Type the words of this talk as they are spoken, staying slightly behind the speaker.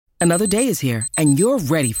Another day is here, and you're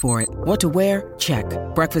ready for it. What to wear? Check.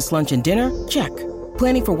 Breakfast, lunch, and dinner? Check.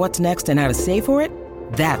 Planning for what's next and how to save for it?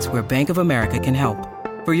 That's where Bank of America can help.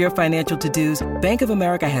 For your financial to-dos, Bank of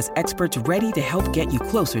America has experts ready to help get you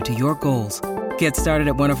closer to your goals. Get started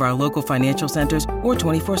at one of our local financial centers or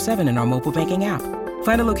 24/7 in our mobile banking app.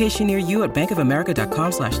 Find a location near you at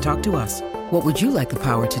bankofamerica.com/talktous. What would you like the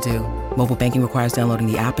power to do? Mobile banking requires downloading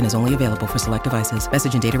the app and is only available for select devices.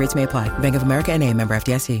 Message and data rates may apply. Bank of America N.A., member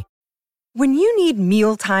FDIC. When you need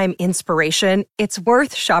mealtime inspiration, it's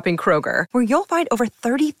worth shopping Kroger, where you'll find over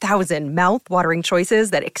 30,000 mouth-watering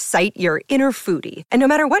choices that excite your inner foodie. And no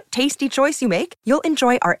matter what tasty choice you make, you'll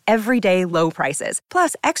enjoy our everyday low prices,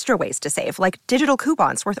 plus extra ways to save, like digital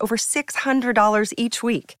coupons worth over $600 each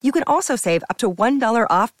week. You can also save up to $1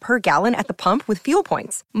 off per gallon at the pump with fuel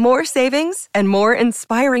points. More savings and more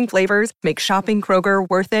inspiring flavors make shopping Kroger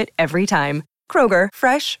worth it every time. Kroger,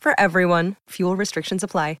 fresh for everyone. Fuel restrictions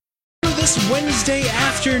apply. This Wednesday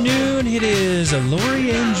afternoon, it is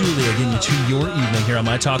Lori and Julia getting to your evening here on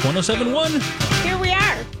My Talk 107.1. Here we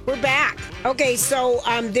are. We're back. Okay, so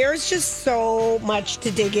there's just so much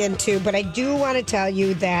to dig into, but I do want to tell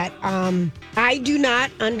you that I do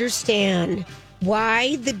not understand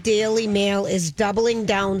why the Daily Mail is doubling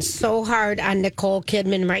down so hard on Nicole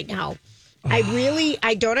Kidman right now. I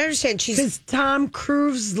don't understand. Because Tom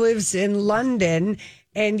Cruise lives in London,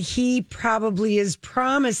 and he probably has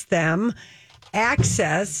promised them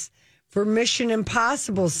access for Mission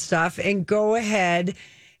Impossible stuff and go ahead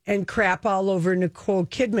and crap all over Nicole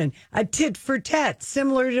Kidman. A tit for tat,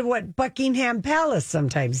 similar to what Buckingham Palace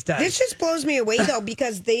sometimes does. This just blows me away, though,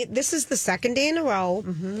 because this is the second day in a row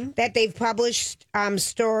that they've published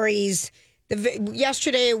stories.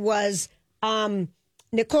 Yesterday was...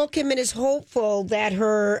 Nicole Kidman is hopeful that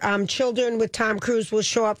her children with Tom Cruise will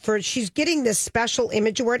show up for. She's getting this special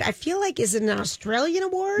image award. I feel like is it an Australian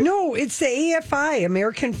award? No, it's the AFI,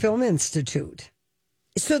 American Film Institute.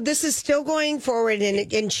 So this is still going forward,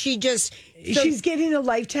 and she's getting a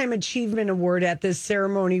Lifetime Achievement Award at this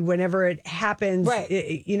ceremony whenever it happens. Right.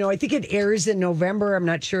 I think it airs in November. I'm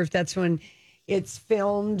not sure if that's when it's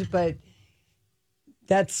filmed, but.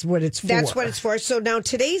 That's what it's for. That's what it's for. So now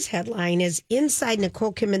today's headline is Inside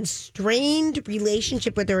Nicole Kidman's Strained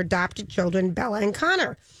Relationship with Her Adopted Children, Bella and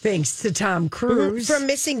Connor. Thanks to Tom Cruise. From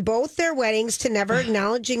missing both their weddings to never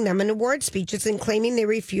acknowledging them in award speeches and claiming they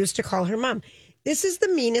refused to call her mom. This is the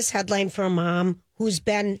meanest headline for a mom who's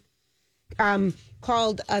been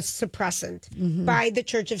called a suppressant by the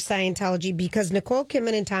Church of Scientology because Nicole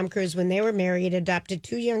Kidman and Tom Cruise, when they were married, adopted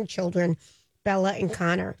two young children, Bella and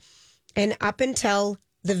Connor. And up until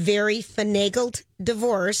the very finagled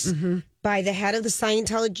divorce by the head of the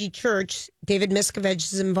Scientology Church, David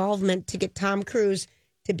Miscavige's involvement to get Tom Cruise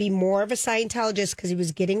to be more of a Scientologist because he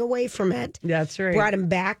was getting away from it. That's right. Brought him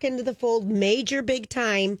back into the fold, major big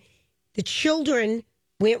time. The children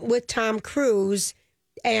went with Tom Cruise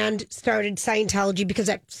and started Scientology because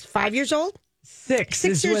at 5 years old? Six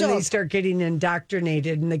is years when old. they start getting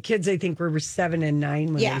indoctrinated. And the kids, I think, were 7 and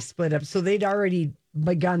 9 when they split up. So they'd already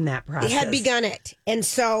begun that process. They had begun it. And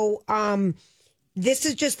so this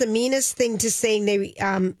is just the meanest thing to say. They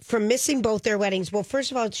from missing both their weddings. Well, first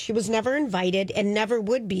of all, she was never invited and never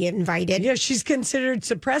would be invited. Yeah, she's considered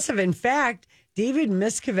suppressive. In fact, David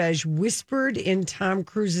Miscavige whispered in Tom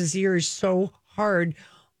Cruise's ears so hard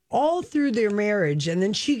all through their marriage. And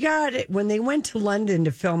then she got it when they went to London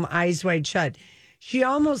to film Eyes Wide Shut. She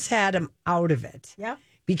almost had him out of it. Yep.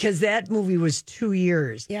 Because that movie was 2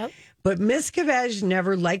 years. Yep. But Miscavige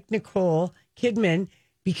never liked Nicole Kidman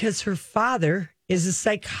because her father is a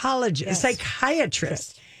psychologist, a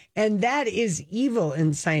psychiatrist. Yes. And that is evil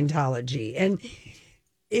in Scientology. And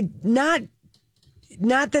it not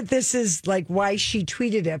that this is like why she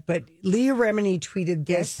tweeted it, but Leah Remini tweeted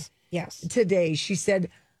this today. She said,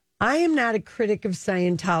 I am not a critic of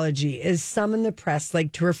Scientology, as some in the press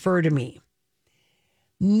like to refer to me.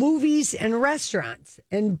 Movies and restaurants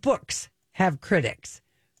and books have critics.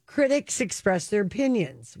 Critics express their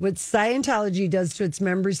opinions. What Scientology does to its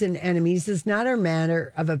members and enemies is not a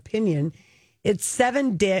matter of opinion. It's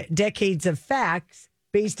 7 decades of facts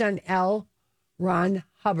based on L. Ron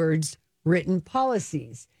Hubbard's written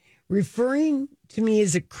policies. Referring to me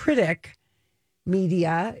as a critic,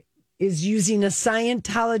 media is using a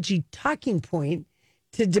Scientology talking point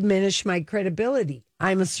to diminish my credibility.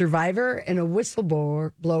 I'm a survivor and a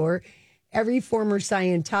whistleblower. Every former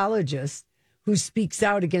Scientologist who speaks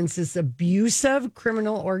out against this abusive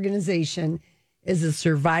criminal organization is a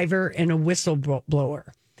survivor and a whistleblower.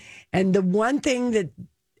 And the one thing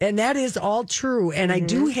that is all true, and I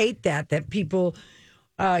do hate that people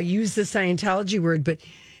use the Scientology word, but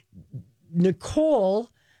Nicole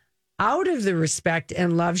out of the respect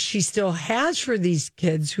and love she still has for these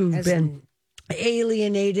kids who've been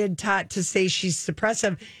alienated, taught to say she's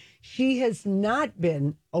suppressive. She has not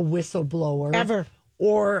been a whistleblower ever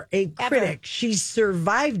or a critic. She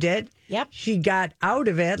survived it. Yep. She got out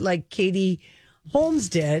of it like Katie Holmes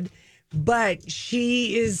did, but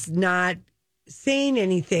she is not saying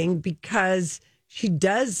anything because she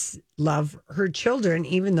does love her children,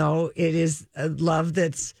 even though it is a love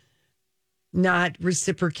that's not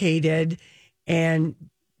reciprocated, and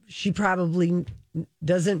she probably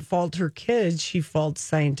doesn't fault her kids. She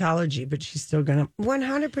faults Scientology, but she's still gonna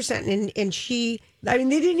 100%. And she, I mean,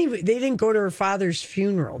 they didn't go to her father's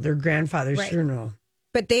funeral, their grandfather's funeral,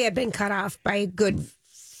 but they had been cut off by a good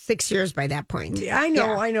 6 years by that point. I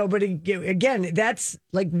know, but again, that's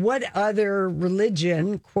like, what other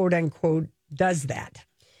religion, quote unquote, does that?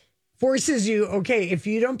 Forces you, okay, if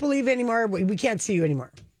you don't believe anymore, we can't see you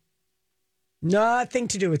anymore. Nothing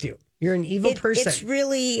to do with you. You're an evil person. It's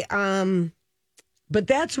really, but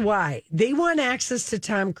that's why they want access to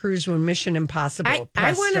Tom Cruise when Mission Impossible.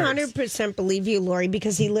 I 100% believe you, Lori,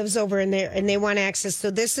 because he lives over in there and they want access.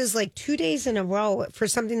 So this is like 2 days in a row for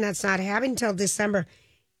something that's not happening until December.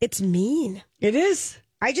 It's mean. It is.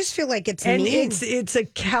 I just feel like it's and mean. It's a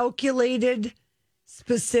calculated,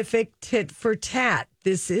 specific tit for tat.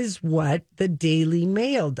 This is what the Daily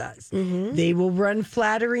Mail does. Mm-hmm. They will run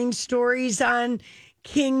flattering stories on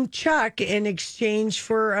King Chuck in exchange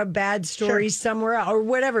for a bad story somewhere else or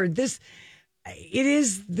whatever. It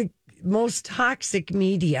is the most toxic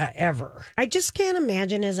media ever. I just can't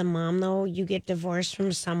imagine as a mom, though, you get divorced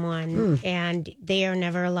from someone and they are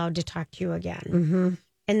never allowed to talk to you again. Mm-hmm.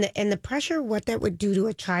 And the pressure, what that would do to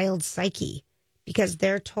a child's psyche, because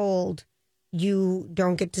they're told you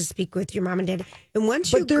don't get to speak with your mom and dad. And once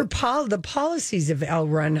the policies of L.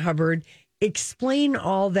 Ron Hubbard explain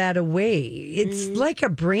all that away. It's like a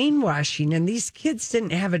brainwashing, and these kids didn't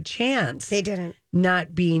have a chance. They didn't.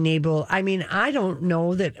 Not being able. I mean, I don't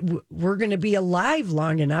know that we're going to be alive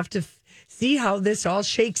long enough to see how this all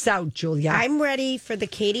shakes out, Julia. I'm ready for the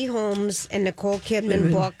Katie Holmes and Nicole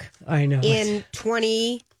Kidman book. I know. In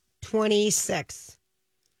 2026.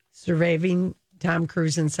 Surviving Tom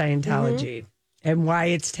Cruise and Scientology. And why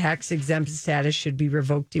its tax exempt status should be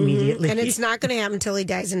revoked immediately. And it's not going to happen until he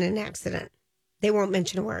dies in an accident. They won't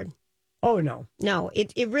mention a word. Oh, no. No,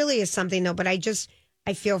 it really is something, though. But I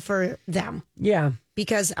feel for them. Yeah.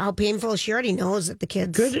 Because how painful, she already knows that the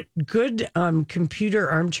kids. Good computer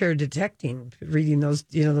armchair detecting, reading those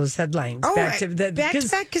headlines. Oh, back to back,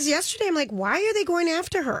 because yesterday I'm like, why are they going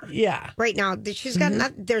after her? Yeah. Right now, she's got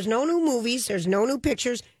there's no new movies. There's no new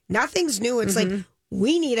pictures. Nothing's new. It's like,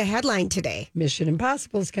 we need a headline today. Mission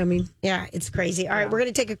Impossible is coming. Yeah, it's crazy. All right, we're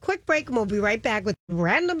going to take a quick break and we'll be right back with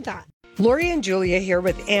Random Thought. Lori and Julia here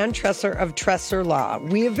with Ann Tressler of Tressler Law.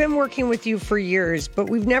 We have been working with you for years, but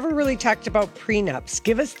we've never really talked about prenups.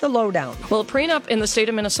 Give us the lowdown. Well, a prenup in the state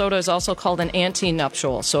of Minnesota is also called an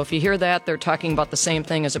anti-nuptial. So if you hear that, they're talking about the same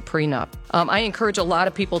thing as a prenup. I encourage a lot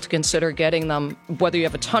of people to consider getting them, whether you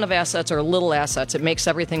have a ton of assets or little assets. It makes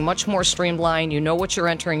everything much more streamlined. You know what you're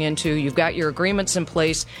entering into. You've got your agreements in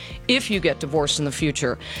place if you get divorced in the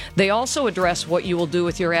future. They also address what you will do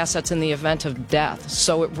with your assets in the event of death.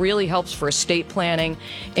 So it really helps for estate planning,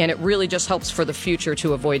 and it really just helps for the future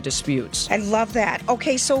to avoid disputes. I love that.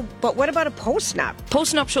 Okay, so, but what about a postnup?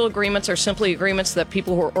 Postnuptial agreements are simply agreements that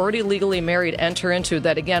people who are already legally married enter into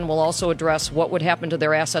that, again, will also address what would happen to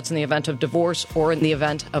their assets in the event of divorce or in the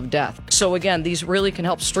event of death. So again, these really can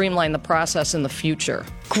help streamline the process in the future.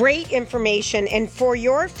 Great information. And for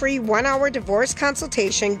your free 1-hour divorce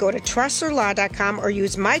consultation, go to TresslerLaw.com or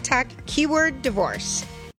use my talk keyword divorce.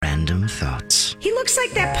 Random thoughts. He looks like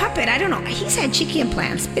that puppet. I don't know. He's had cheeky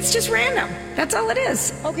implants. It's just random. That's all it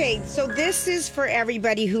is. Okay, so this is for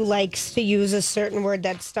everybody who likes to use a certain word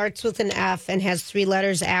that starts with an F and has 3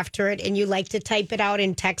 letters after it, and you like to type it out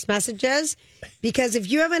in text messages. Because if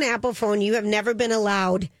you have an Apple phone, you have never been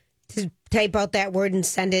allowed to type out that word and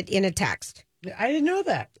send it in a text. I didn't know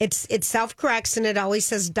that. It self-corrects, and it always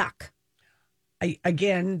says duck.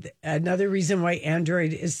 Again, another reason why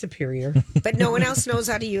Android is superior. But no one else knows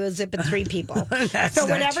how to use it but 3 people. So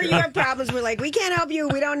whenever you have problems, we're like, we can't help you.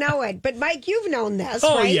 We don't know it. But Mike, you've known this, right?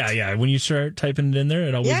 Oh, yeah. When you start typing it in there,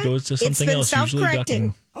 it always goes to something else, usually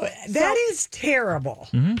ducking. Oh, that is terrible.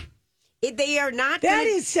 Mm-hmm. They are not. That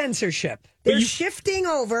is censorship. They're shifting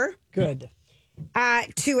over. Good.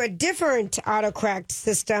 To a different autocorrect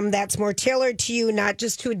system that's more tailored to you, not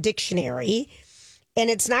just to a dictionary. And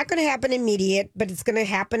it's not going to happen immediate, but it's going to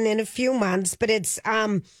happen in a few months. But it's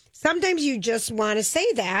sometimes you just want to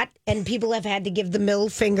say that, and people have had to give the middle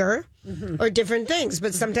finger or different things.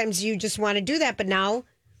 But sometimes you just want to do that. But now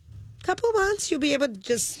couple of months, you'll be able to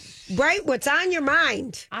just write what's on your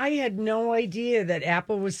mind. I had no idea that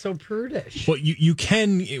Apple was so prudish. Well, you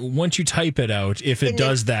can, once you type it out, if it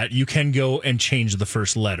does that, you can go and change the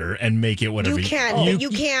first letter and make it whatever you can. You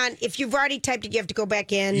can. If you've already typed it, you have to go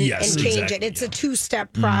back in and change it. It's a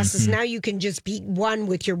 2-step process. Now you can just be one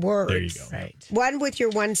with your words. There you go. Right. One with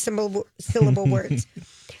your syllable words.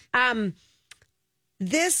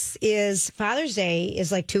 This is Father's Day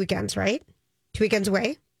is like 2 weekends, right? 2 weekends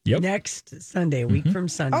away? Yep. Next Sunday, a week from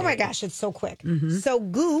Sunday. Oh my gosh, it's so quick. So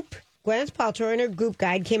Goop, Gwyneth Paltrow, in her Goop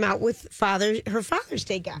guide came out with her Father's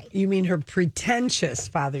Day guide. You mean her pretentious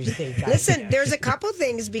Father's Day guide? Listen, there's a couple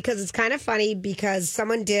things because it's kind of funny because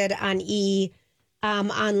someone did on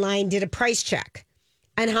online did a price check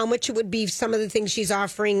on how much it would be some of the things she's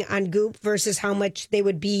offering on Goop versus how much they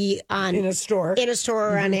would be on in a store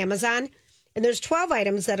or on Amazon. And there's 12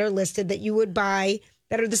 items that are listed that you would buy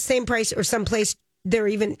that are the same price or someplace they're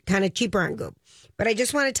even kind of cheaper on Goop. But I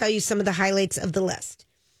just want to tell you some of the highlights of the list.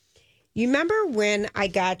 You remember when I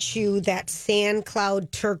got you that Sand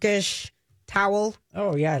Cloud Turkish towel?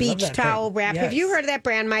 Oh, yeah. Beach towel wrap. Yes. Have you heard of that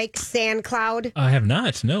brand, Mike? Sand Cloud? I have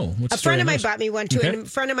not. No. What's a friend of mine bought me one too. And a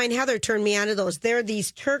friend of mine, Heather, turned me on to those. They're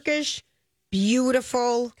these Turkish,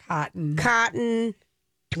 beautiful cotton,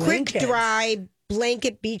 quick dry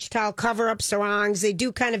blanket beach towel cover up sarongs. They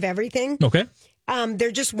do kind of everything. Okay.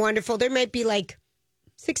 They're just wonderful. They might be like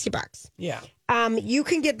 $60. Yeah. You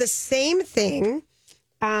can get the same thing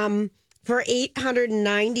for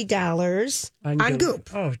 $890 on Goop.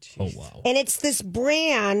 Oh, geez. Oh, wow. And it's this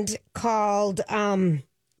brand called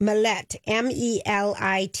Melette,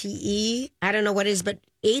 Melite. I don't know what it is, but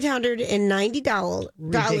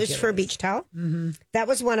 $890 for a beach towel. Mm-hmm. That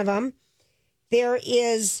was one of them. There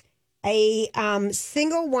is a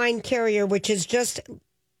single wine carrier, which is just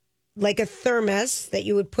like a thermos that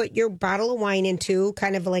you would put your bottle of wine into,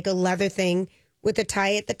 kind of like a leather thing with a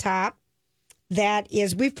tie at the top. That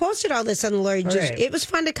is, we've posted all this on the Lori. Right. It was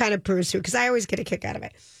fun to kind of peruse through because I always get a kick out of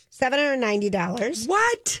it. $790.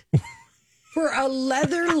 What? For a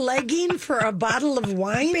leather legging for a bottle of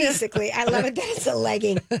wine? Basically, I love it that it's a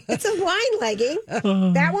legging. It's a wine legging.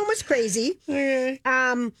 That one was crazy.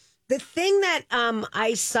 The thing that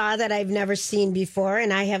I saw that I've never seen before,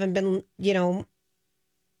 and I haven't been,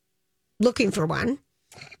 looking for one,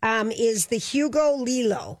 is the Hugo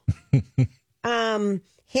Lilo.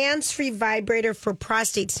 Hands-free vibrator for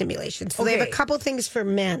prostate stimulation. So they have a couple things for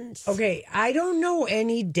men's. Okay, I don't know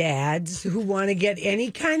any dads who want to get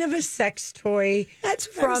any kind of a sex toy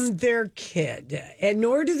from their kid. And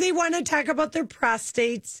nor do they want to talk about their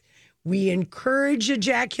prostates. We encourage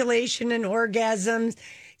ejaculation and orgasms,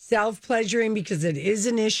 self-pleasuring because it is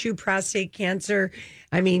an issue, prostate cancer.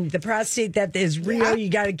 I mean, the prostate, that is real. You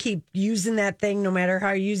got to keep using that thing no matter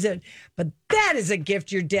how you use it. But that is a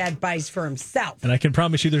gift your dad buys for himself. And I can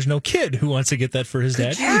promise you there's no kid who wants to get that for his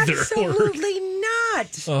dad either. Absolutely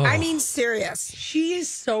not. Oh. I mean, serious. She is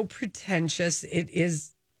so pretentious. It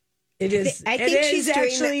is. I think she's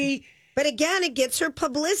actually. That. But again, it gets her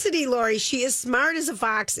publicity, Lori. She is smart as a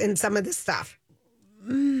fox in some of this stuff.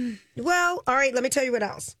 Well, all right, let me tell you what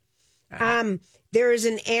else. There is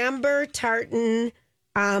an amber tartan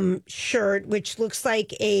shirt, which looks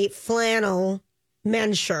like a flannel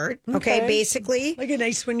men's shirt. Okay, basically. Like a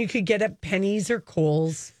nice one you could get at Penny's or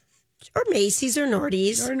Kohl's. Or Macy's or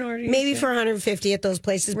Nordy's. Maybe for $150 at those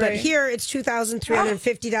places. Right. But here it's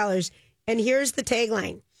 $2,350. And here's the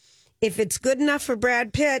tagline. If it's good enough for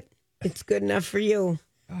Brad Pitt, it's good enough for you.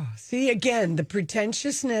 Oh, see, again, the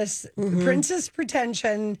pretentiousness, the princess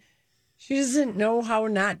pretension. She doesn't know how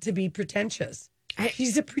not to be pretentious.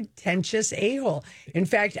 She's a pretentious a-hole. In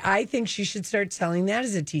fact, I think she should start selling that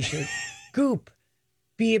as a T-shirt. Goop,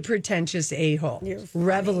 be a pretentious a-hole.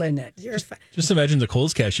 Revel in it. Just imagine the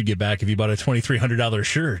Kohl's cash you get back if you bought a $2,300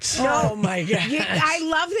 shirt. Oh, my God. I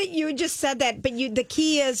love that you just said that, but the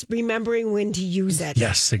key is remembering when to use it.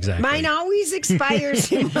 Yes, exactly. Mine always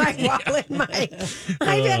expires in my wallet, Mike.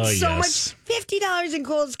 I've had so much, $50 in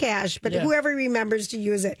Kohl's cash, but whoever remembers to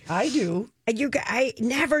use it. I do. I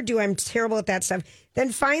never do. I'm terrible at that stuff.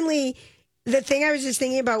 Then finally, the thing I was just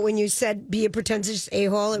thinking about when you said be a pretentious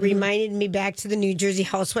a-hole, it reminded me back to the New Jersey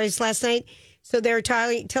Housewives last night. So they're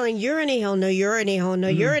telling you're an a-hole. No, you're an a-hole. No,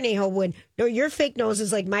 you're an a-hole. Wood. No, your fake nose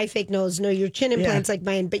is like my fake nose. No, your chin implant's like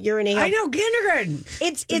mine, but you're an a-hole. I know, kindergarten.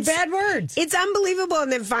 It's bad words. It's unbelievable.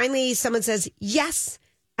 And then finally someone says, yes,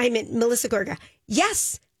 I'm Melissa Gorga.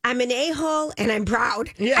 Yes, I'm an a-hole and I'm proud.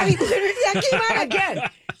 Yeah. I mean, literally that came out again.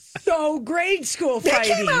 So grade school fighting.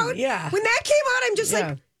 That came out. Yeah. When that came out, I'm just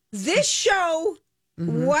like, this show,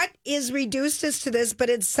 what is reduced us to this, but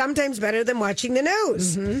it's sometimes better than watching the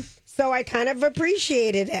news. So I kind of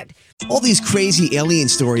appreciated it. All these crazy alien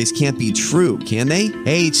stories can't be true, can they?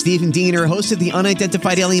 Hey, it's Stephen Diener, host of the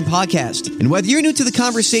Unidentified Alien Podcast. And whether you're new to the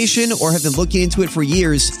conversation or have been looking into it for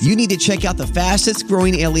years, you need to check out the fastest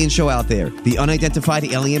growing alien show out there, the Unidentified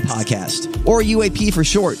Alien Podcast, or UAP for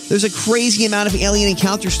short. There's a crazy amount of alien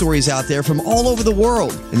encounter stories out there from all over the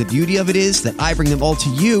world. And the beauty of it is that I bring them all to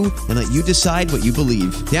you and let you decide what you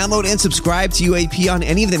believe. Download and subscribe to UAP on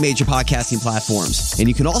any of the major podcasting platforms. And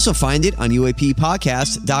you can also find it on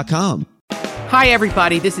UAPpodcast.com. Hi,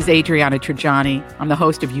 everybody. This is Adriana Trajani. I'm the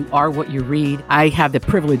host of You Are What You Read. I have the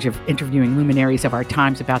privilege of interviewing luminaries of our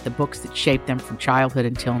times about the books that shaped them from childhood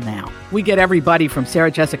until now. We get everybody from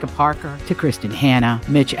Sarah Jessica Parker to Kristen Hanna,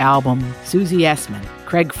 Mitch Albom, Susie Essman,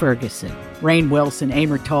 Craig Ferguson, Rainn Wilson,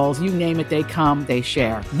 Amor Tolls, you name it, they come, they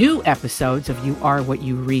share. New episodes of You Are What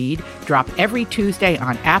You Read drop every Tuesday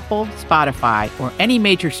on Apple, Spotify, or any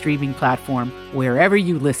major streaming platform wherever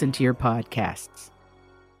you listen to your podcasts.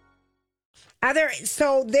 There's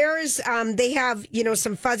they have,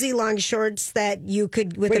 some fuzzy long shorts that you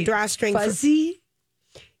could with a drawstring. Fuzzy?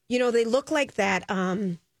 They look like that.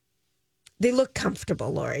 They look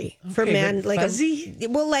comfortable, Lori, for men. Like fuzzy?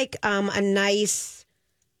 A nice.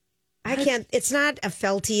 It's not a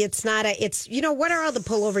felty. It's not what are all the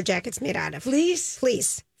pullover jackets made out of? Fleece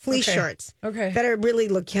shorts. Okay. That really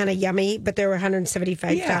look kind of yummy, but they're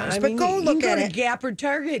 $175. Yeah, but go look at it. Go to Gap or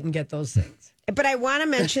Target and get those things. But I want to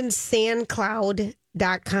mention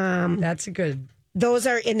sandcloud.com. That's a good. Those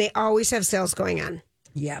are, and they always have sales going on.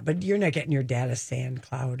 Yeah, but you're not getting your dad a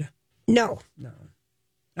SandCloud. No.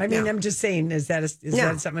 I mean, I'm just saying, is that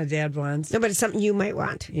something a dad wants? No, but it's something you might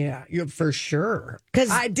want. Yeah, for sure. Because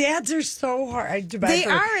dads are so hard to buy. They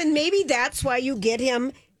are, and maybe that's why you get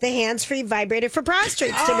him the hands-free vibrator for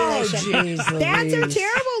prostate stimulation. Oh, geez, dads are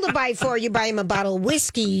terrible to buy for. You buy him a bottle of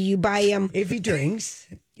whiskey. You buy him if he drinks.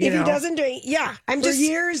 He doesn't drink, yeah. For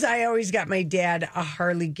years, I always got my dad a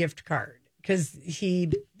Harley gift card because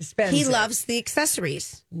he spends. He loves the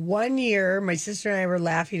accessories. One year, my sister and I were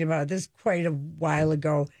laughing about this quite a while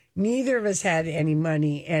ago. Neither of us had any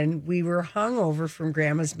money, and we were hungover from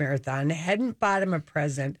Grandma's Marathon. Hadn't bought him a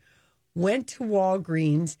present. Went to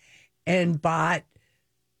Walgreens and bought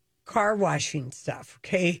car washing stuff.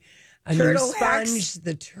 Okay, a new sponge,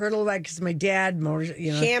 the turtle wax. Because my dad,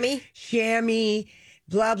 chamois.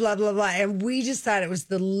 Blah, blah, blah, blah. And we just thought it was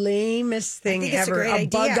the lamest thing ever. A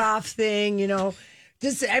bug off thing, we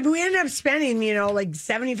ended up spending, like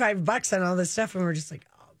 $75 on all this stuff. And we're just like,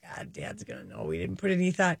 oh, God, Dad's going to know we didn't put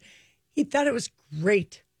any thought. He thought it was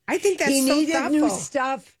great. I think that's he needed thoughtful. New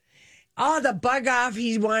stuff. Oh, the bug off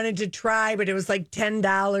he wanted to try, but it was like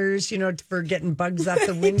 $10, for getting bugs off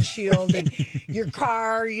the windshield and your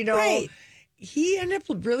car, Right. He ended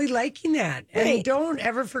up really liking that. And don't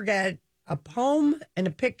ever forget a poem and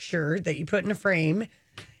a picture that you put in a frame, if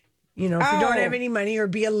you don't have any money, or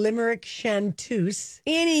be a limerick chanteuse.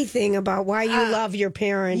 Anything about why you love your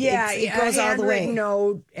parent. Yeah, it goes all the way.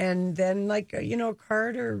 Note, and then a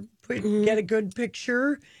card or get a good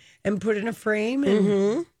picture and put in a frame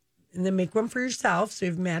and then make one for yourself so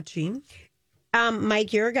you have matching.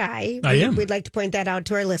 Mike, you're a guy. I am. We'd like to point that out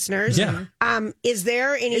to our listeners. Yeah. Is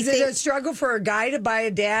there anything? Is it a struggle for a guy to buy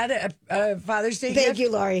a dad a Father's Day gift? Thank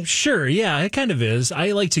you, Laurie. Sure, yeah, it kind of is.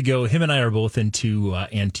 I like to go, him and I are both into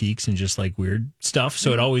antiques and just like weird stuff.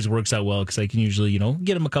 So it always works out well because I can usually,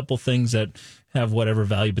 get him a couple things that have whatever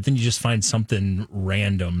value, but then you just find something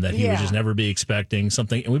random that he would just never be expecting.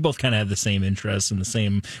 Something, and we both kind of have the same interests and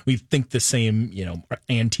we think the same,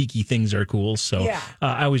 antique-y things are cool. So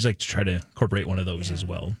I always like to try to incorporate one of those as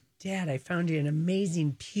well. Dad, I found you an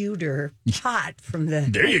amazing pewter pot from the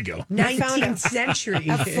there you go 19th century.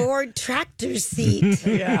 A Ford tractor seat.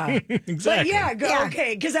 Yeah, exactly. But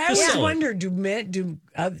okay. Because I always wonder, do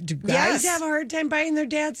guys have a hard time buying their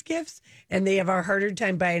dads gifts, and they have a harder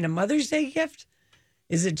time buying a Mother's Day gift?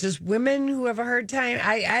 Is it just women who have a hard time?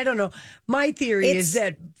 I don't know. My theory is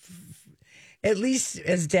that at least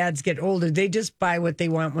as dads get older, they just buy what they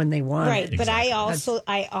want when they want. Right. Exactly. But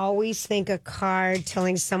I always think a card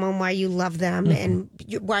telling someone why you love them and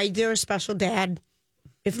why they're a special dad,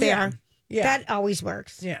 if they are, that always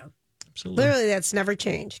works. Yeah. Absolutely. Literally, that's never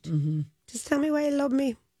changed. Mm-hmm. Just tell me why you love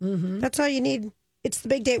me. Mm-hmm. That's all you need. It's the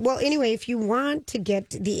big day. Well, anyway, if you want to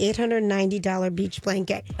get the $890 beach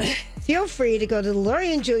blanket, feel free to go to the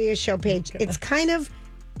Lori and Julia show page. It's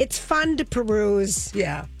it's fun to peruse.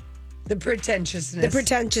 Yeah. The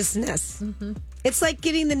pretentiousness. Mm-hmm. It's like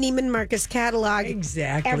getting the Neiman Marcus catalog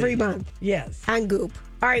every month. Yes. On Goop.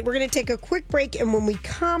 All right, we're going to take a quick break. And when we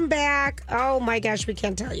come back, oh my gosh, we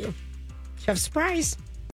can't tell you. Chef surprise.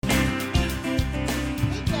 Hey,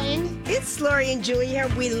 gang. it's Lori and Julie here.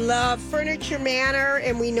 We love Furniture Manor,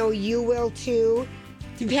 and we know you will too.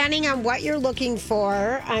 Depending on what you're looking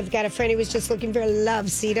for, I've got a friend who was just looking for a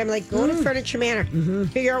love seat. I'm like, go to Furniture Manor,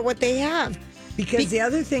 figure out what they have. Because the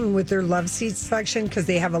other thing with their love seat selection, because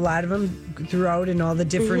they have a lot of them throughout and all the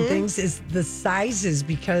different things, is the sizes.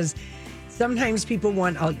 Because sometimes people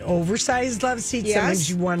want an oversized love seat. Yes. Sometimes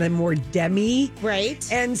you want a more demi. Right.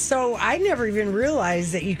 And so I never even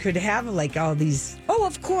realized that you could have like all these. Oh,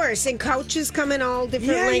 of course. And couches come in all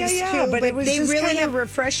different lengths too. But it was they just really kind have of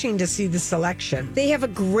refreshing to see the selection. They have a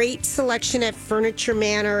great selection at Furniture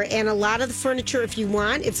Manor, and a lot of the furniture, if you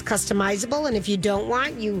want, it's customizable. And if you don't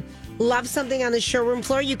want, you love something on the showroom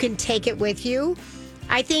floor, you can take it with you.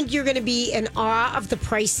 I think you're going to be in awe of the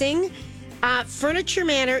pricing. Furniture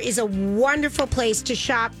Manor is a wonderful place to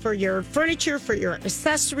shop for your furniture, for your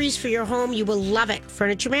accessories, for your home. You will love it.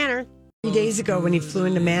 Furniture Manor. 3 days ago, when he flew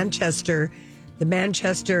into Manchester, the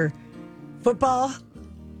Manchester football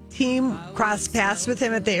team crossed paths with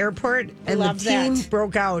him at the airport, and the team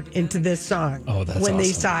broke out into this song when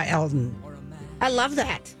they saw Elton. I love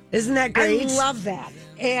that. Isn't that great? I love that.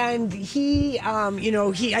 And he,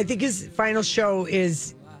 I think his final show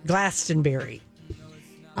is Glastonbury.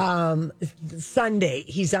 Sunday,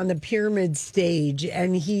 he's on the Pyramid stage,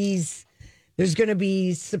 and there's going to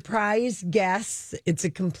be surprise guests. It's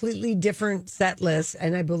a completely different set list,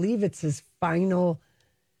 and I believe it's his final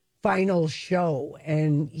show.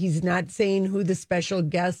 And he's not saying who the special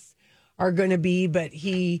guests are going to be, but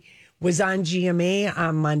he was on GMA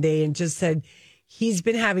on Monday and just said he's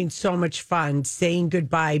been having so much fun saying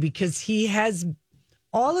goodbye, because he has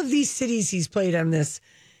all of these cities he's played on this.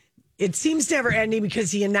 It seems never ending,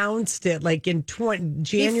 because he announced it like in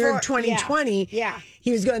January of 2020. Yeah.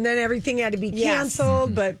 He was going, then everything had to be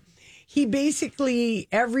canceled. But he basically,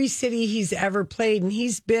 every city he's ever played, and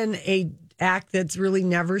he's been a act that's really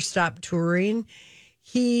never stopped touring.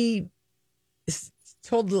 He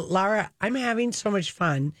told Laura, I'm having so much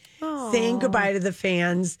fun saying goodbye to the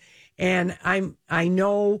fans. And I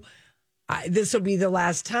know this will be the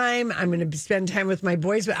last time I'm going to spend time with my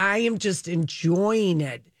boys, but I am just enjoying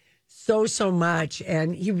it so much.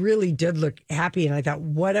 And he really did look happy. And I thought,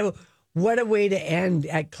 what a way to end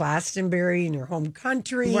at Glastonbury in your home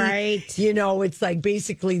country. Right. You know, it's like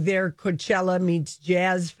basically their Coachella meets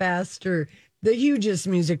Jazz Fest, or the hugest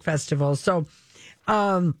music festival. So,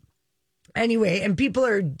 anyway, and people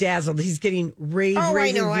are dazzled. He's getting rave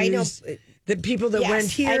reviews. I know. The people that went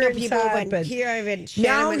here, I know people went here.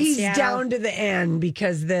 Now he's down to the end,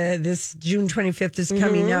 because this June 25th is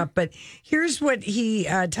coming up. But here's what he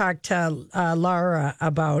talked to Laura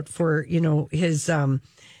about for his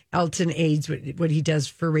Elton AIDS, what he does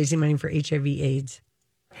for raising money for HIV/AIDS.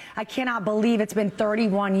 I cannot believe it's been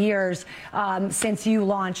 31 years since you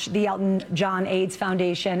launched the Elton John AIDS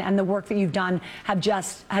Foundation, and the work that you've done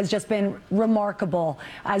has just been remarkable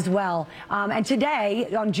as well. And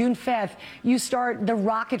today, on June 5th, you start the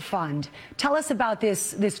Rocket Fund. Tell us about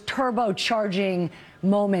this turbocharging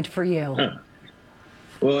moment for you.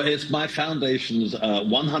 Well, it's my foundation's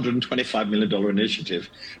 $125 million initiative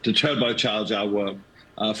to turbocharge our work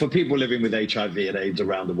for people living with HIV and AIDS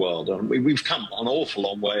around the world. And we've come an awful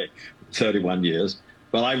long way, 31 years.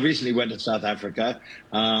 But I recently went to South Africa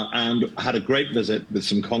and had a great visit with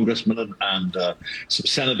some congressmen and some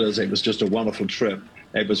senators. It was just a wonderful trip.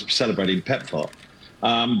 It was celebrating PEPFAR.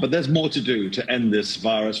 But there's more to do to end this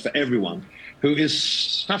virus for everyone who is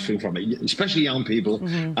suffering from it, especially young people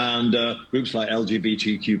and groups like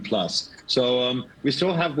LGBTQ+. So we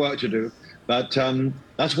still have work to do. But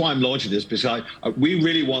that's why I'm launching this, because we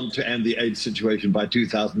really want to end the AIDS situation by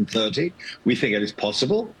 2030. We think it is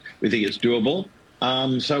possible. We think it's doable.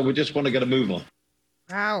 So we just want to get a move on.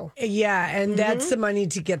 Wow. Yeah, and that's the money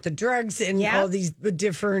to get the drugs in all these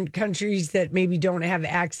different countries that maybe don't have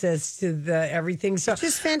access to the everything. So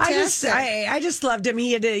just fantastic. I just loved him.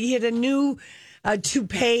 He had a new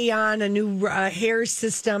toupee on, a new hair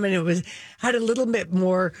system, and it had a little bit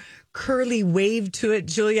more curly wave to it.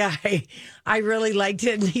 Julia, I really liked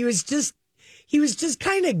it, and he was just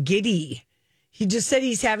kind of giddy. He just said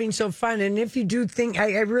he's having so fun, and if you do think,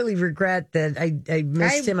 I really regret that I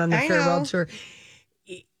missed him on the farewell tour.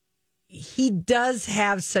 He does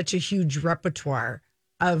have such a huge repertoire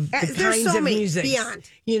of the kinds of music, beyond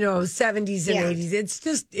 70s and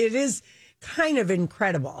 80s. It is kind of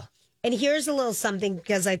incredible. And here's a little something,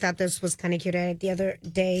 because I thought this was kind of cute the other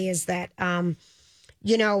day, is that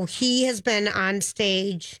he has been on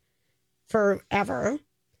stage forever,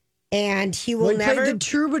 and he will never. Played the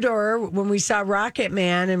Troubadour when we saw Rocket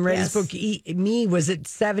Man and read his book. Me, was it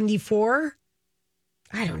 74?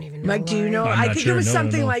 I don't even know. Mike, do you know? I'm I not think sure. it was No,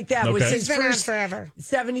 something no. like that. Okay. Was his It's been on first forever.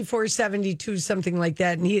 74, 72, something like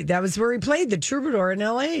that. And that was where he played the Troubadour in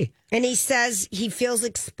L.A. And he says he feels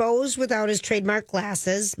exposed without his trademark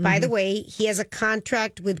glasses. By the way, he has a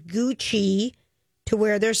contract with Gucci to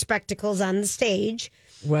wear their spectacles on the stage.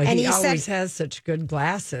 Well, And he he always said- has such good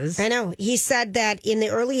glasses. I know. He said that in the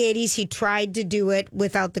early 80s, he tried to do it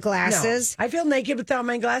without the glasses. No, I feel naked without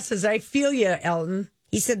my glasses. I feel you, Elton.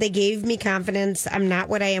 He said they gave me confidence. I'm not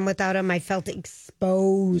what I am without them. I felt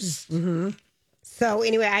exposed. Mm-hmm. So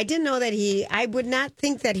anyway, I didn't know that I would not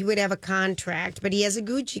think that he would have a contract, but he has a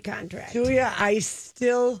Gucci contract. Julia, I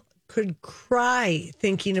still could cry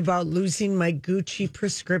thinking about losing my Gucci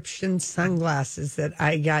prescription sunglasses that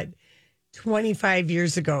I got 25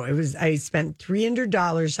 years ago. I spent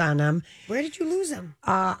 $300 on them. Where did you lose them?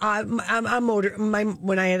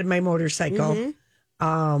 When I had my motorcycle.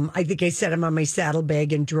 I think I set them on my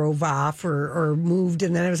saddlebag and drove off or moved.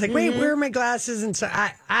 And then I was like, wait, where are my glasses? And so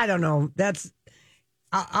I don't know. That's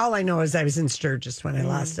all I know is I was in Sturgis when I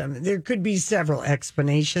lost them. There could be several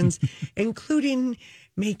explanations, including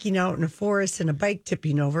making out in a forest and a bike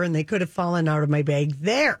tipping over, and they could have fallen out of my bag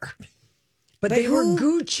there. But they were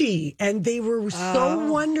Gucci, and they were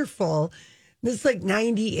so wonderful. This is like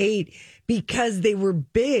 98. Because they were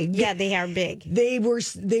big. Yeah, they are big. They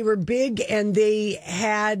were big, and they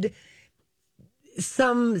had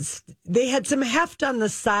some heft on the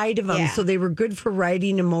side of them, Yeah. so they were good for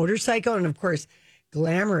riding a motorcycle, and of course,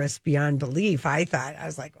 glamorous beyond belief. I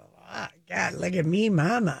was like, oh, God, look at me,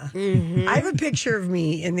 mama. Mm-hmm. I have a picture of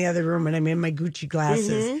me in the other room when I'm in my Gucci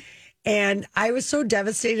glasses. Mm-hmm. And I was so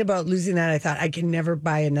devastated about losing that. I thought I can never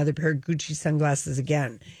buy another pair of Gucci sunglasses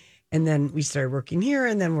again. And then we started working here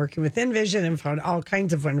and then working with InVision and found all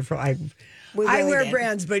kinds of wonderful. I wear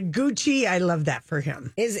brands, but Gucci, I love that for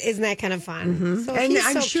him. Isn't that kind of fun? Mm-hmm. So and he's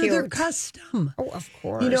I'm so sure cute. they're custom. Oh, of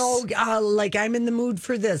course. You know, like I'm in the mood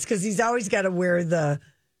for this because he's always got to wear the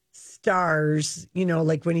stars, you know,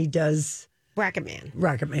 like when he does Rocket Man or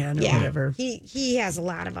whatever. He has a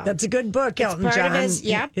lot of them. That's a good book, Elton part John. of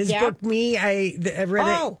his book, Me, I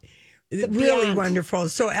read it. Really Beyond. wonderful.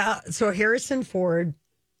 So Harrison Ford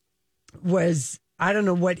was, I don't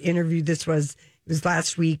know what interview this was. It was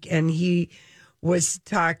last week, and he was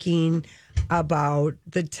talking about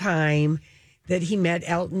the time that he met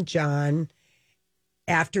Elton John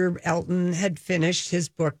after Elton had finished his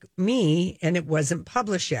book Me, and it wasn't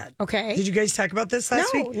published yet. Okay. Did you guys talk about this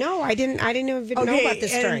last week? No, I didn't even know about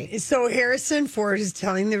this story. And so Harrison Ford is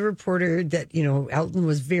telling the reporter that, you know, Elton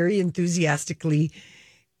was very enthusiastically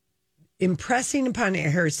impressing upon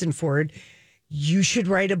Harrison Ford, you should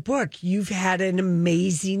write a book. You've had an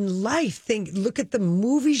amazing life. Look at the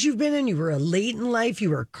movies you've been in. You were a late in life.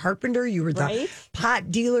 You were a carpenter. You were the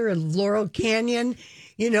pot dealer in Laurel Canyon.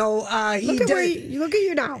 You know, look at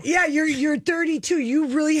you now. Yeah, you're 32. You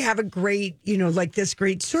really have a great, you know, like this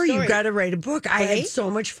great story. You've got to write a book. I had so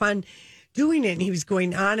much fun doing it. And he was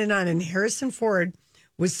going on. And Harrison Ford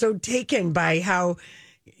was so taken by how,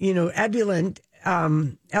 you know, ebullient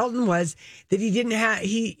Elton was that he didn't have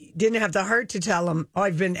the heart to tell him, oh,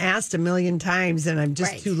 I've been asked a million times and I'm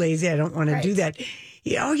just too lazy. I don't want to do that.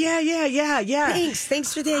 Yeah.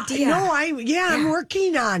 Thanks for the idea. No, I'm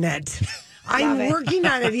working on it. I'm working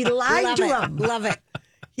on it. He lied to him. Love it.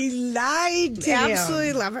 He lied to him.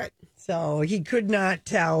 Absolutely love it. So he could not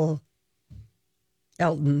tell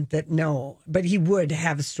Elton that no, but he would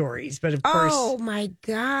have stories. But of course, oh my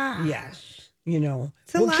gosh, yeah. You know,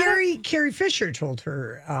 Carrie Fisher told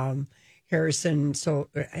her Harrison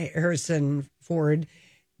Ford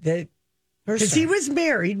that because he was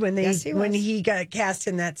married when he got cast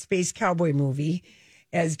in that Space Cowboy movie,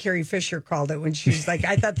 as Carrie Fisher called it, when she was like,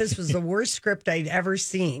 I thought this was the worst script I'd ever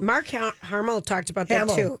seen. Mark Hamill talked about that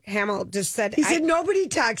too. Hamill just said, he said, nobody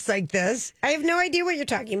talks like this. I have no idea what you're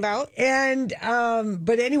talking about. And,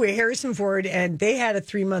 but anyway, Harrison Ford, and they had a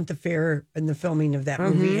 3-month affair in the filming of that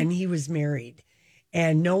movie, and he was married.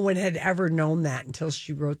 And no one had ever known that until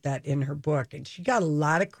she wrote that in her book. And she got a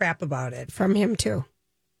lot of crap about it. From him too.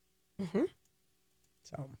 Mm-hmm.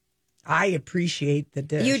 So I appreciate the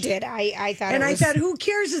dish. You did. I thought I thought, who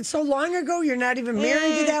cares? It's so long ago. You're not even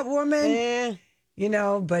married to that woman. You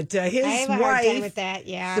know, but his wife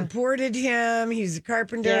supported him. He's a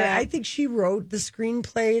carpenter. Yeah. I think she wrote the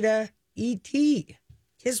screenplay to E.T.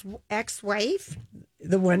 His ex-wife?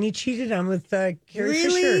 The one he cheated on with Carrie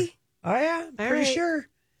Fisher. Oh, yeah. Pretty sure.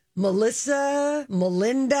 Melinda,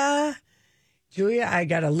 Julia, I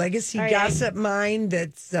got a legacy gossip mind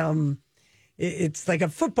that's it's like a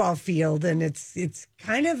football field, and it's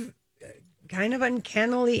kind of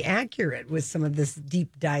uncannily accurate with some of this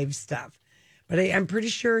deep dive stuff. But I'm pretty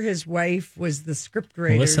sure his wife was the script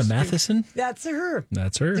writer. Melissa Matheson? That's her.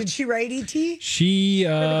 That's her. Did she write E.T.? She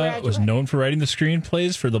was known for writing the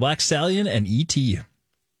screenplays for The Black Stallion and E.T.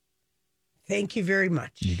 Thank you very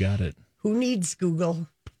much. You got it. Who needs Google?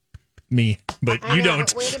 Me, but you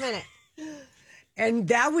don't. Wait a minute. And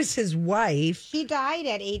that was his wife. She died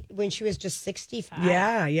at 8 when she was just 65.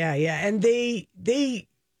 Yeah. And they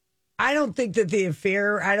I don't think that the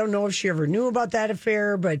affair, I don't know if she ever knew about that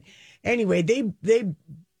affair, but anyway,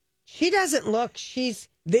 she doesn't look,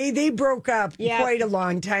 they broke up quite a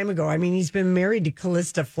long time ago. I mean, he's been married to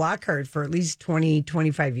Callista Flockhart for at least 20,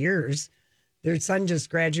 25 years. Their son just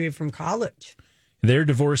graduated from college. Their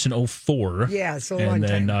divorce in 2004. Yeah, so a long time. And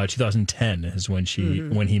then time. 2010 is when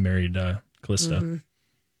when he married Callista. Mm-hmm.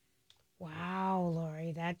 Wow,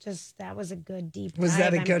 Lori, that was a good deep dive. Was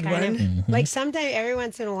that a good one? Like sometimes, every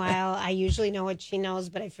once in a while, I usually know what she knows,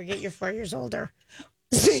 but I forget you're 4 years older.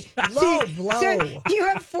 Low blow. So you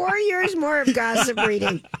have 4 years more of gossip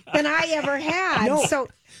reading than I ever had. No, so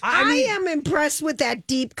I am impressed with that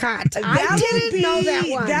deep cut. I didn't know that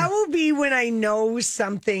one. That will be when I know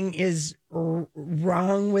something is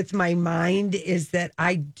wrong with my mind, is that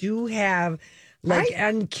I do have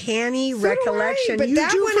uncanny recollection. But you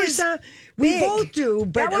that do one for is some, big. We both do.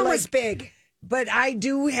 But that one was big. But I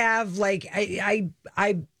do have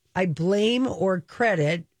I blame or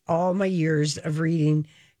credit all my years of reading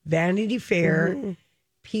Vanity Fair,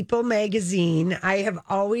 People Magazine. I have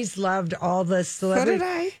always loved all the celebrity. So did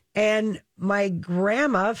I. And my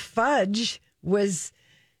grandma, Fudge, was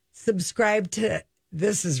subscribed to,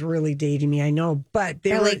 this is really dating me, I know, but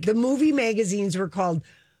the movie magazines were called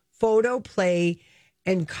Photo Play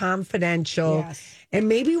and Confidential. Yes. And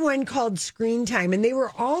maybe one called Screen Time. And they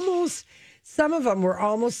were some of them were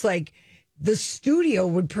almost like the studio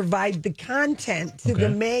would provide the content to the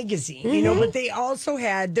magazine, but they also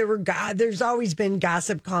had, there's always been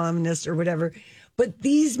gossip columnists or whatever, but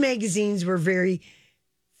these magazines were very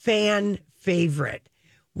fan favorite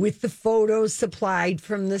with the photos supplied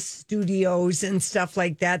from the studios and stuff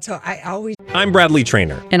like that. So I'm Bradley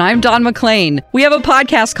Trainer. And I'm Don McClain. We have a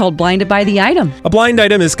podcast called Blinded by the Item. A blind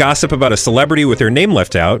item is gossip about a celebrity with their name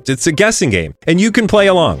left out. It's a guessing game, and you can play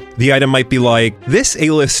along. The item might be like, this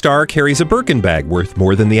A-list star carries a Birkin bag worth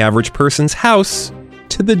more than the average person's house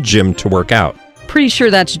to the gym to work out. Pretty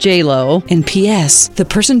sure that's J-Lo. And P.S. the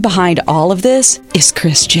person behind all of this is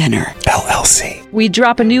Kris Jenner, LLC. We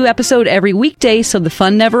drop a new episode every weekday so the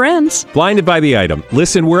fun never ends. Blinded by the Item.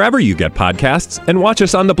 Listen wherever you get podcasts and watch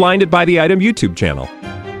us on the Blinded by the Item YouTube channel.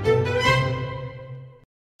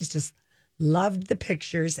 just loved the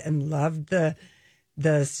pictures and loved the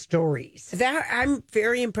stories. I'm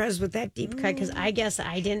very impressed with that deep cut because I guess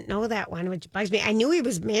I didn't know that one, which bugs me. I knew he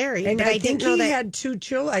was married, and but I think didn't know he that had 2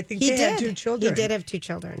 children. I think he had 2 children. He did have 2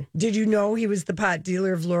 children. Did you know he was the pot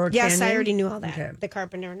dealer of Laurel Canyon? Yes, I already knew all that. Okay. The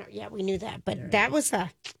carpenter. Yeah, we knew that. But that was all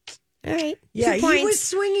right. Yeah, 2 points. He was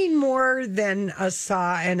swinging more than a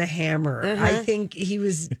saw and a hammer. I think he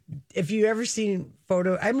was. If you ever seen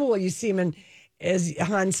you see him as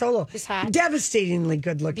Han Solo. He's hot. Devastatingly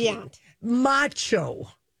good looking. Beyond. Macho.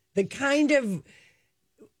 The kind of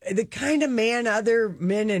man other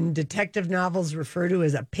men in detective novels refer to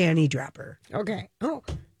as a panty dropper. Okay. Oh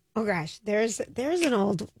gosh. There's an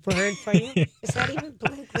old word for you. Is that even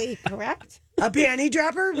politically correct? A panty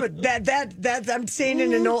dropper? But that I'm saying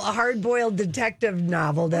in a hard-boiled detective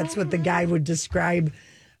novel, that's what the guy would describe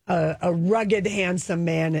a rugged, handsome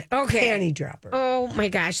man. Panty dropper. Oh my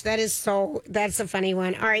gosh. That's a funny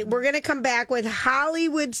one. All right. We're gonna come back with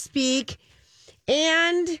Hollywood Speak.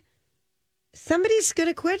 And somebody's going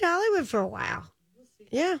to quit Hollywood for a while.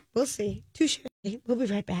 Yeah, we'll see. Touche. We'll be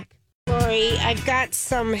right back. Lori, I've got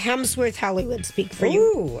some Hemsworth Hollywood Speak for you.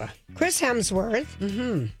 Ooh. Chris Hemsworth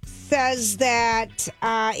says that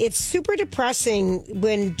it's super depressing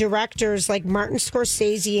when directors like Martin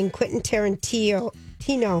Scorsese and Quentin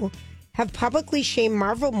Tarantino have publicly shamed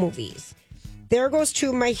Marvel movies. There goes 2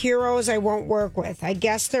 of my heroes I won't work with. I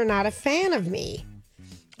guess they're not a fan of me.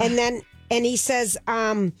 And he says,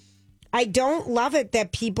 I don't love it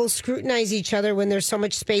that people scrutinize each other when there's so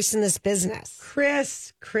much space in this business.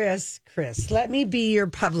 Chris, let me be your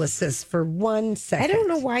publicist for 1 second. I don't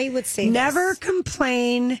know why you would say never this.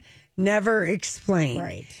 Complain, never explain.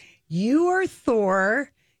 Right. You are Thor.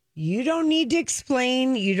 You don't need to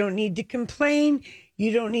explain. You don't need to complain.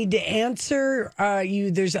 You don't need to answer.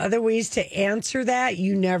 There's other ways to answer that.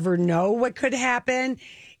 You never know what could happen.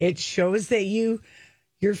 It shows that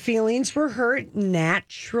your feelings were hurt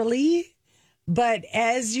naturally, but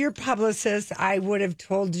as your publicist, I would have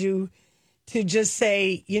told you to just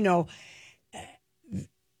say,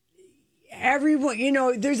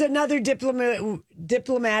 everyone, there's another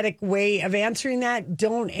diplomatic way of answering that.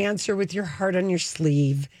 Don't answer with your heart on your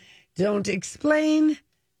sleeve. Don't explain.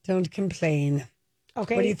 Don't complain.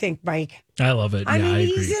 Okay. What do you think, Mike? I love it. I mean, agree.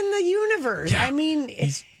 he's in the universe. Yeah. I mean,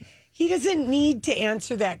 he doesn't need to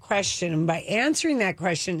answer that question. And by answering that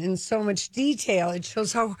question in so much detail, it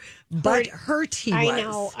shows how hurt he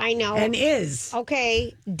was. I know. And is.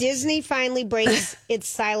 Okay. Disney finally breaks its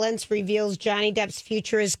silence, reveals Johnny Depp's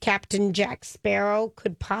future as Captain Jack Sparrow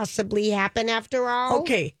could possibly happen after all.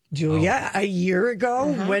 Okay, Julia, a year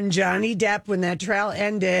ago when Johnny Depp, when that trial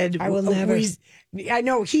ended, I will never. I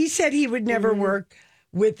know he said he would never work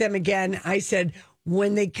with them again. I said,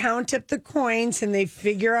 when they count up the coins and they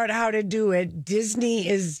figure out how to do it, Disney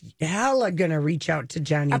is hella going to reach out to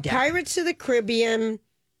Johnny Depp. Pirates of the Caribbean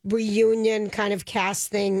reunion kind of cast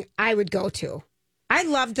thing I would go to. I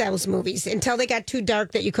loved those movies until they got too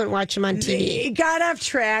dark that you couldn't watch them on TV. It got off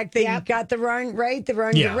track. They got the wrong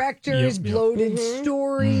directors, bloated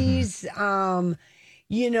stories.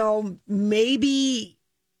 Maybe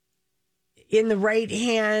in the right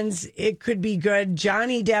hands, it could be good.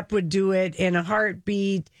 Johnny Depp would do it in a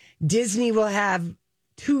heartbeat. Disney will have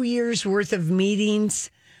 2 years worth of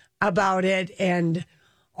meetings about it and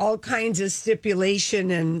all kinds of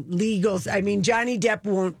stipulation and legals. I mean, Johnny Depp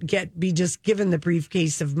won't be just given the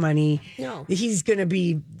briefcase of money. No. He's going to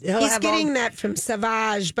be... He's getting that from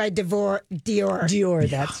Savage by Dior. Dior,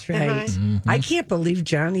 that's right. I can't believe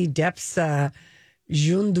Johnny Depp's...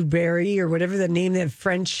 Jean Dubarry, or whatever the name of that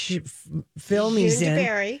French film he's in,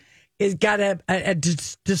 Dubarry. It's got a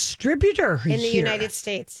distributor in the here. United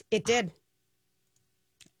States. It did.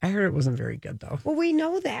 I heard it wasn't very good, though. Well, we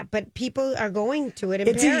know that, but people are going to it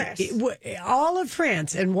in Paris. All of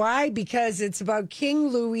France. And why? Because it's about King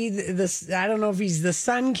Louis. I don't know if he's the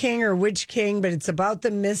Sun King or which king, but it's about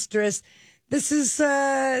the mistress. This is,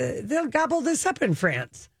 they'll gobble this up in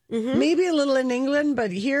France. Maybe a little in England,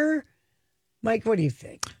 but here... Mike, what do you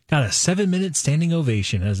think? Got a 7-minute standing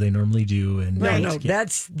ovation, as they normally do. And no,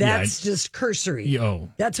 that's just cursory.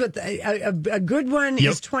 That's what a good one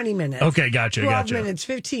is 20 minutes. Okay, gotcha. 12 minutes,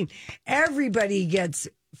 15. Everybody gets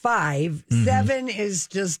 5. 7 is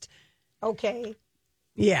just okay.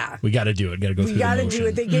 Yeah, we got to do it. Got to go through. We got to do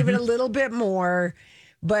it. They gave it a little bit more.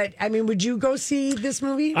 But, I mean, would you go see this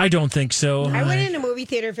movie? I don't think so. I went in a movie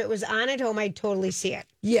theater. If it was on at home, I'd totally see it.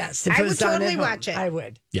 Yes. I would totally watch it. I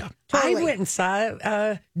would. Yeah. Totally. I went and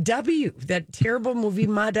saw W, that terrible movie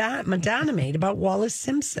Madonna made about Wallace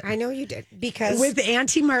Simpson. I know you did. Because with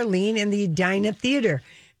Auntie Marlene in the Edina Theater.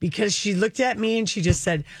 Because she looked at me and she just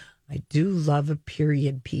said, I do love a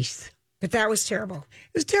period piece. But that was terrible.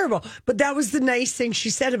 It was terrible. But that was the nice thing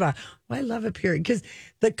she said about, I love a period. Because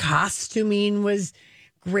the costuming was...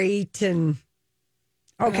 great. And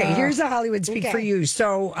okay, here's a Hollywood speak for you.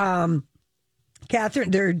 So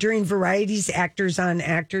Catherine, they're during Variety's Actors on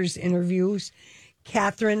Actors interviews.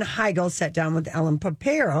 Katherine Heigl sat down with Ellen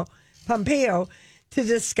Pompeo to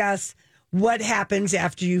discuss what happens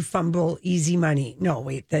after you fumble easy money. No,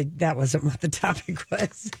 wait, that wasn't what the topic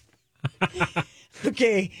was.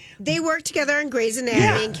 Okay. They worked together on Grey's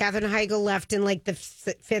Anatomy, and Katherine Heigl left in like the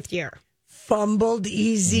 5th year. Fumbled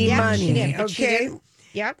easy money. She did, okay.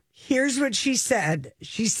 Yep. Here's what she said.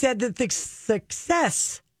 She said that the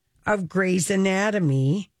success of Grey's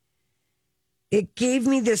Anatomy, it gave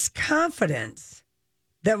me this confidence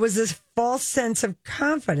that was this false sense of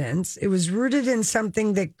confidence. It was rooted in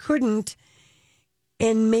something that couldn't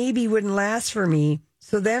and maybe wouldn't last for me.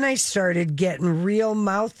 So then I started getting real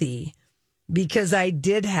mouthy because I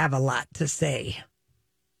did have a lot to say.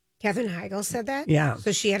 Katherine Heigl said that? Yeah.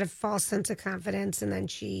 So she had a false sense of confidence, and then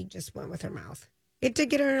she just went with her mouth. It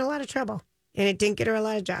did get her in a lot of trouble, and it didn't get her a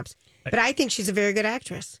lot of jobs. But I think she's a very good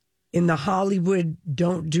actress. In the Hollywood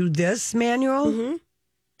Don't Do This manual,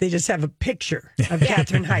 they just have a picture of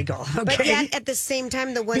Katherine Heigl. Okay? But yet, at the same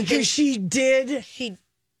time, the one because she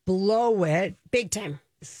blow it big time,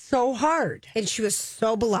 so hard, and she was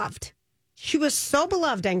so beloved. She was so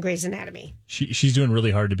beloved on Grey's Anatomy. She's doing really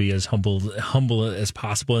hard to be as humble as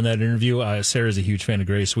possible in that interview. Sarah's a huge fan of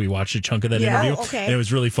Grey, so we watched a chunk of that interview. Oh, okay. And it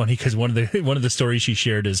was really funny because one of the stories she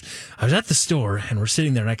shared is, I was at the store and we're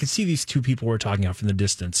sitting there and I could see these two people were talking off in the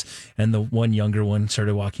distance. And the one younger one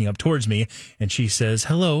started walking up towards me and she says,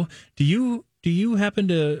 hello, do you happen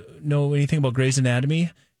to know anything about Grey's Anatomy?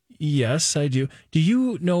 Yes, I do. Do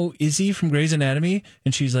you know Izzy from Grey's Anatomy?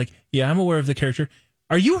 And she's like, yeah, I'm aware of the character.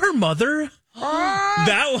 Are you her mother?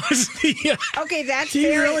 That was the... Okay, that's she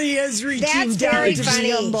really is reaching down to be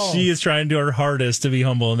humble. She is trying to do her hardest to be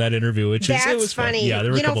humble in that interview, which it was funny. Fun. Yeah,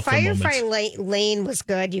 there were a couple fun moments. Firefly Lane was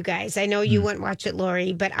good, you guys. I know you wouldn't watch it,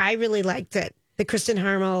 Lori, but I really liked it. the Kristen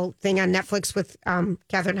Harmel thing on Netflix with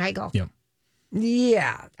Katherine Heigl. Yeah.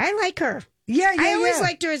 Yeah. I like her. Yeah, I always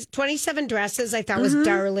liked her as 27 Dresses. I thought was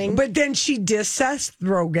darling. But then she dissed Seth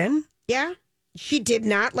Rogen. Yeah. She did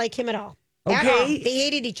not like him at all. Okay. At all. They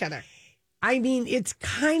hated each other. I mean, it's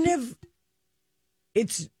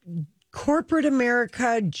corporate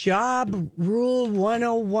America job rule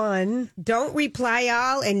 101. Don't reply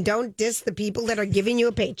all and don't diss the people that are giving you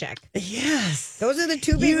a paycheck. Yes. Those are the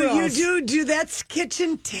two big rules. You do. That's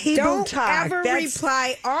kitchen table don't talk. Don't ever that's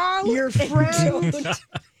reply all. your friend.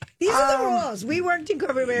 These are the rules. We worked in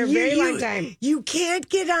corporate for a very long time. You can't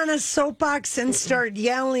get on a soapbox and start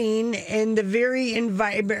yelling in the very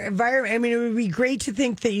environment. I mean, it would be great to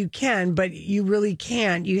think that you can, but you really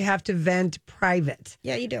can't. You have to vent private.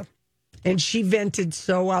 Yeah, you do. And she vented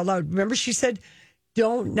so out loud. Remember, she said,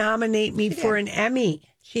 "Don't nominate me for an Emmy."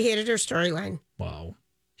 She hated her storyline. Wow.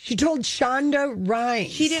 She told Shonda Rhimes.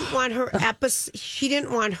 She didn't want her episode. She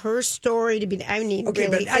didn't want her story to be. I mean, okay,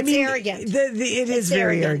 really, but I mean, arrogant. It is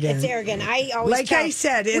very arrogant. It's arrogant. I always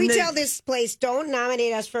said, we tell this place, don't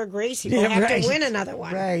nominate us for a Gracie. We'll have to win another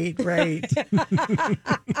one. Right. We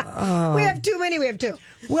have too many. We have two.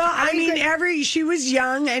 Well, I mean, she was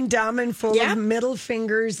young and dumb and full of middle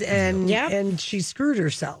fingers, and she screwed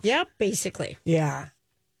herself. Yep, basically. Yeah.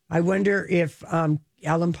 I wonder if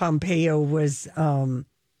Ellen Pompeo was,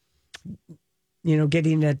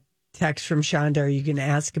 getting a text from Shonda, are you going to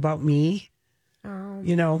ask about me?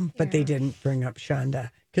 But they didn't bring up Shonda.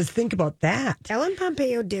 Because think about that. Ellen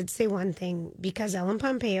Pompeo did say one thing, because Ellen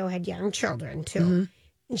Pompeo had young children, too. Mm-hmm.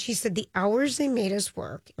 And she said the hours they made us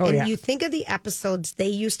work. You think of the episodes they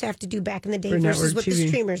used to have to do back in the day versus what the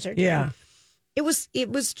streamers are doing. Yeah. It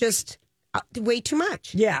was just way too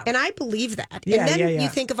much. Yeah. And I believe that. Yeah, and then you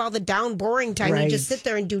think of all the down, boring time. Right. You just sit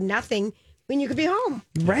there and do nothing when you could be home.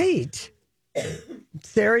 Right.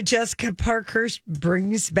 Sarah Jessica Parkhurst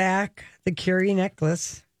brings back the Carrie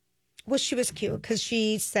necklace. Well, she was cute because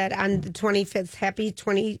she said on the 25th, happy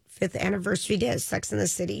 25th anniversary day of Sex in the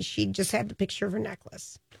City, she just had the picture of her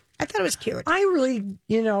necklace. I thought it was cute. I really,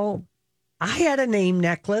 I had a name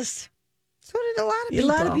necklace. So did a lot of people.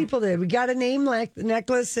 A lot of people did. We got a name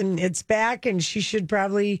necklace, and it's back, and she should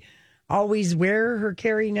probably always wear her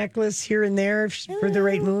Carrie necklace here and there for the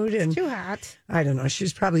right mood. And it's too hot. I don't know. She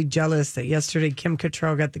was probably jealous that yesterday Kim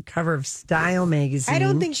Cattrall got the cover of Style magazine. I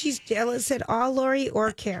don't think she's jealous at all, Lori,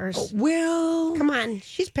 or cares. Well, come on.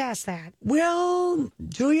 She's past that. Well,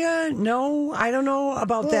 Julia, no, I don't know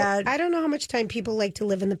about that. I don't know how much time people like to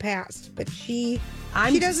live in the past, but she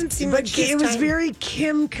doesn't seem like it was very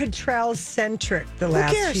Kim Cattrall centric the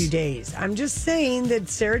last few days. I'm just saying that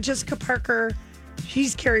Sarah Jessica Parker,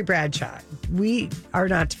 she's Carrie Bradshaw. We are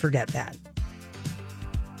not to forget that.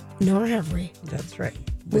 Nor have we. That's right.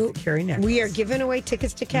 With Carrie necklace. We are giving away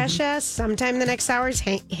tickets to Cash Ass sometime in the next hours.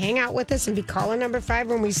 Hang out with us and be caller number 5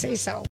 when we say so.